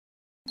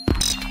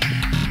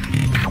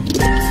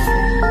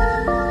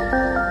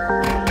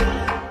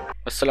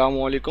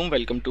Assalamu alaikum,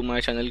 welcome to my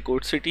channel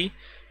Code City.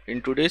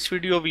 In today's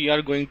video we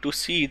are going to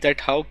see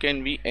that how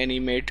can we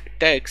animate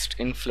text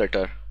in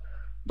Flutter.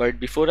 But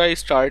before I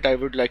start, I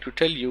would like to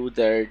tell you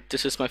that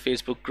this is my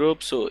Facebook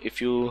group, so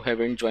if you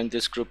haven't joined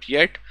this group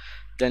yet,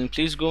 then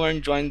please go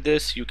and join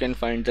this. You can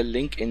find the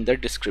link in the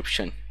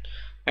description.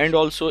 And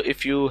also,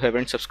 if you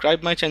haven't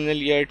subscribed my channel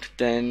yet,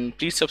 then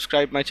please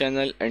subscribe my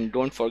channel and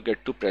don't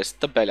forget to press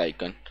the bell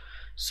icon.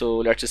 So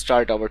let's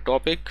start our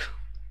topic.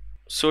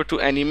 So to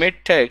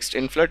animate text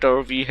in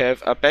Flutter, we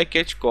have a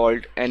package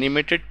called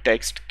Animated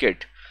Text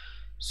Kit.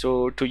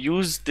 So to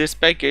use this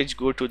package,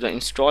 go to the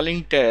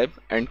installing tab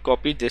and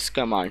copy this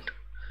command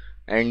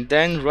and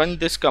then run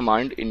this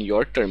command in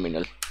your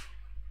terminal.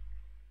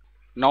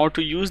 Now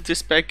to use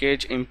this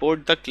package,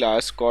 import the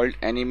class called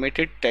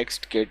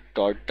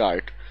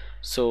AnimatedTextKit.dart.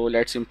 So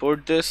let's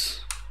import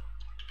this.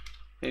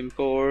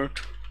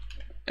 Import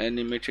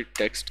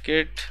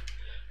AnimatedTextKit,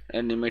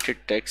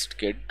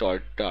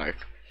 AnimatedTextKit.dart.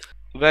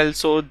 Well,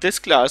 so this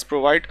class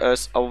provides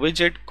us a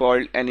widget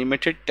called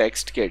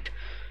AnimatedTextKit.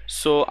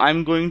 So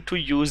I'm going to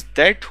use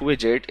that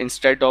widget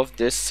instead of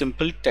this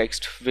simple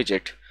text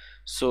widget.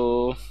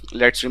 So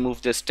let's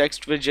remove this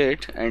text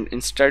widget and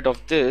instead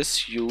of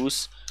this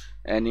use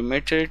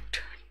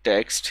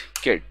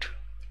AnimatedTextKit.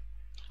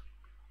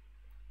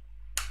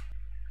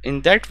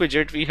 In that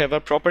widget we have a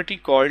property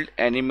called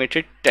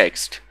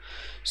AnimatedText.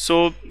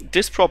 So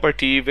this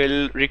property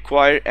will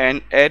require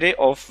an array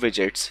of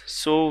widgets.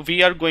 So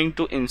we are going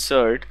to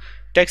insert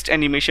text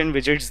animation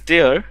widgets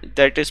there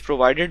that is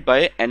provided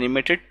by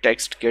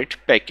AnimatedTextKit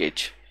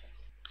package.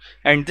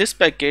 And this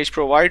package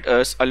provides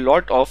us a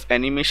lot of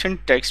animation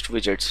text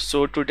widgets.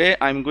 So today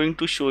I'm going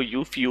to show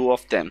you few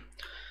of them.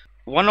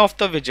 One of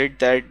the widget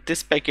that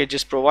this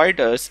package provides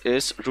us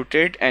is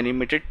Rotate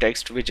Animated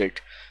Text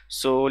widget.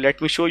 So let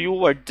me show you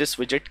what this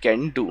widget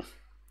can do.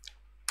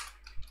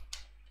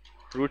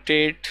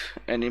 Rotate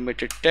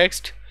animated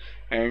text,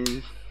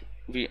 and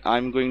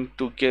I'm going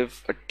to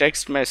give a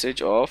text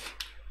message of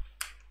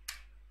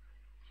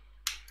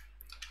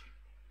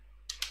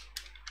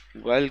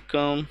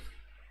welcome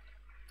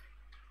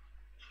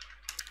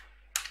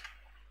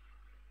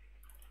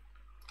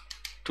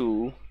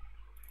to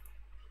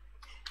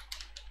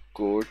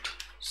Code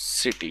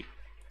City.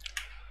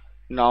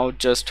 Now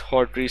just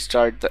hot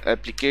restart the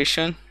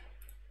application.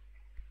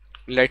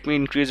 Let me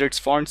increase its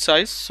font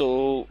size.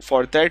 So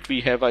for that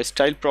we have a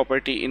style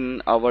property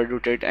in our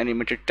rotate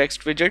animated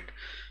text widget.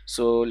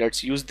 So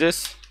let's use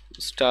this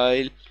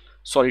text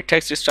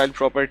style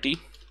property,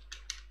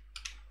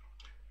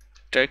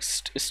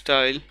 text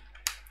style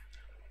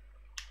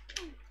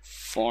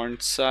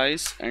font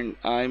size, and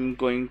I'm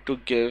going to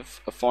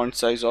give a font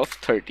size of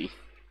 30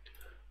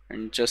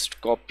 and just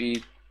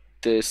copy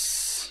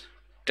this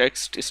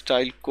text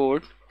style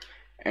code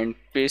and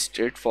paste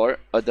it for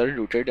other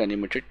rotate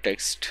animated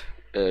text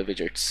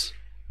widgets.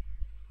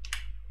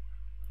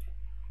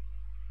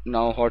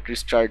 Now hot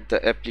restart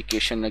the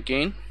application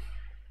again.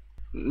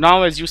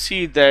 Now as you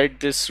see that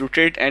this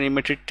rotate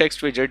animated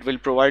text widget will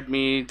provide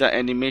me the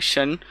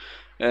animation.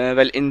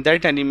 Well, in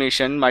that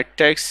animation my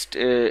text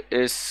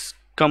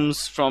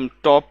comes from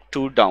top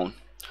to down.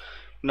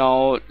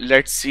 Now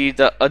let's see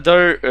the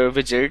other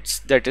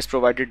widgets that is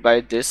provided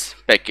by this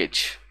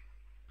package.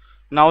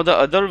 Now the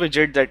other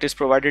widget that is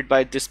provided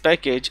by this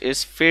package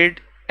is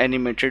Fade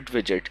Animated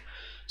widget.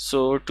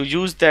 So to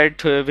use that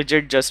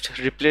widget, just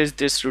replace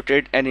this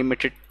Rotate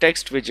Animated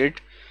Text widget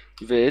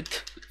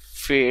with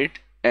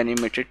Fade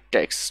Animated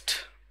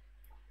Text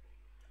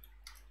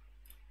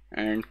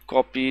and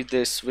copy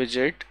this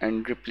widget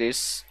and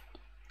replace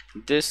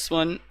this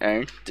one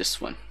and this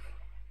one.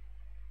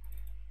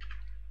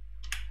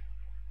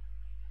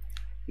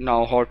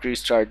 Now hot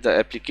restart the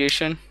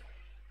application.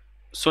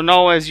 So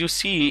now as you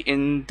see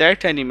in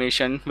that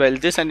animation, well,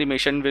 this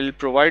animation will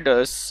provide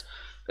us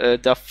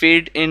the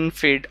fade in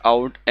fade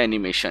out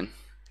animation.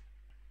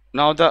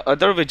 Now the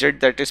other widget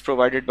that is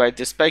provided by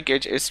this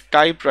package is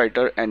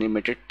Typewriter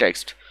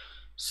Animatedtext.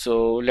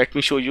 So let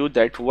me show you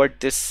that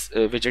what this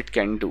widget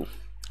can do.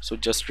 So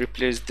just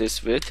replace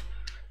this with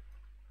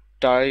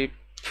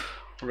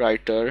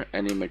Typewriter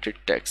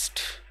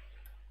Animatedtext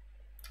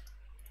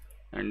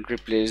and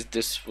replace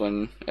this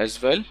one as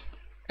well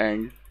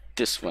and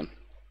this one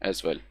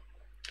as well.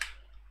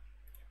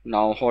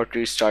 Now hot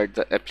restart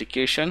the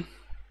application.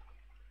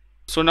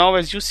 So now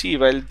as you see,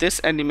 well, this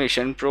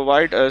animation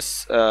provide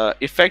us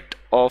effect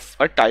of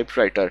a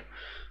typewriter.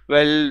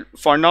 Well,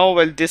 for now,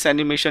 well, this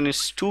animation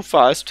is too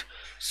fast,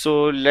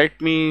 so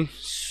let me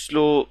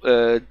slow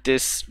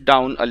this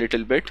down a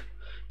little bit.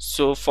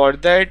 So for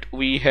that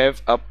we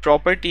have a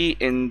property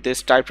in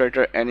this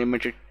typewriter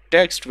animated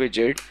text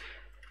widget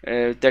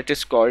that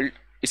is called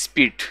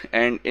speed,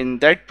 and in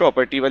that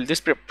property, well,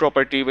 this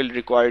property will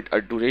require a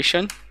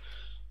duration.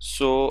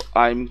 So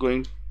I'm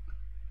going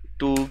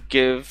to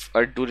give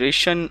a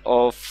duration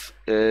of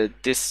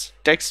this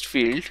text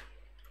field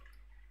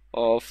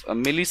of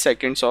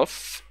milliseconds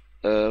of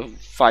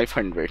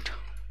 500.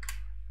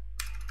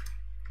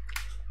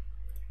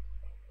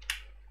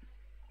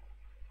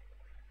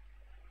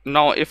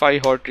 Now if I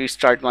hot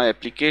restart my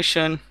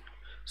application,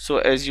 so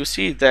as you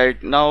see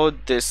that now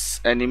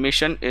this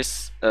animation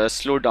is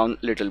slowed down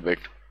a little bit.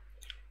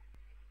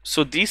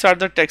 So these are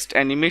the text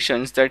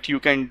animations that you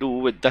can do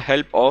with the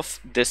help of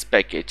this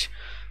package.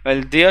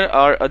 Well, there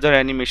are other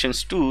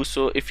animations too,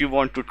 so if you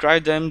want to try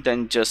them,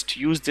 then just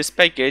use this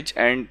package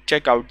and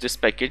check out this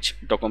package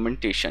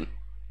documentation.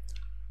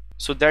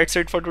 So that's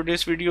it for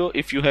today's video.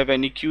 If you have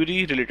any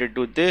query related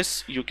to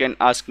this, you can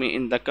ask me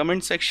in the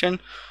comment section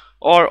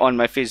or on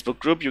my Facebook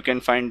group. You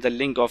can find the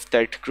link of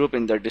that group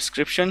in the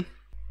description.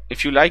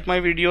 If you like my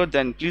video,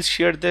 then please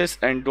share this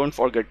and don't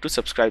forget to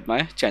subscribe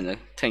my channel.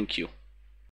 Thank you.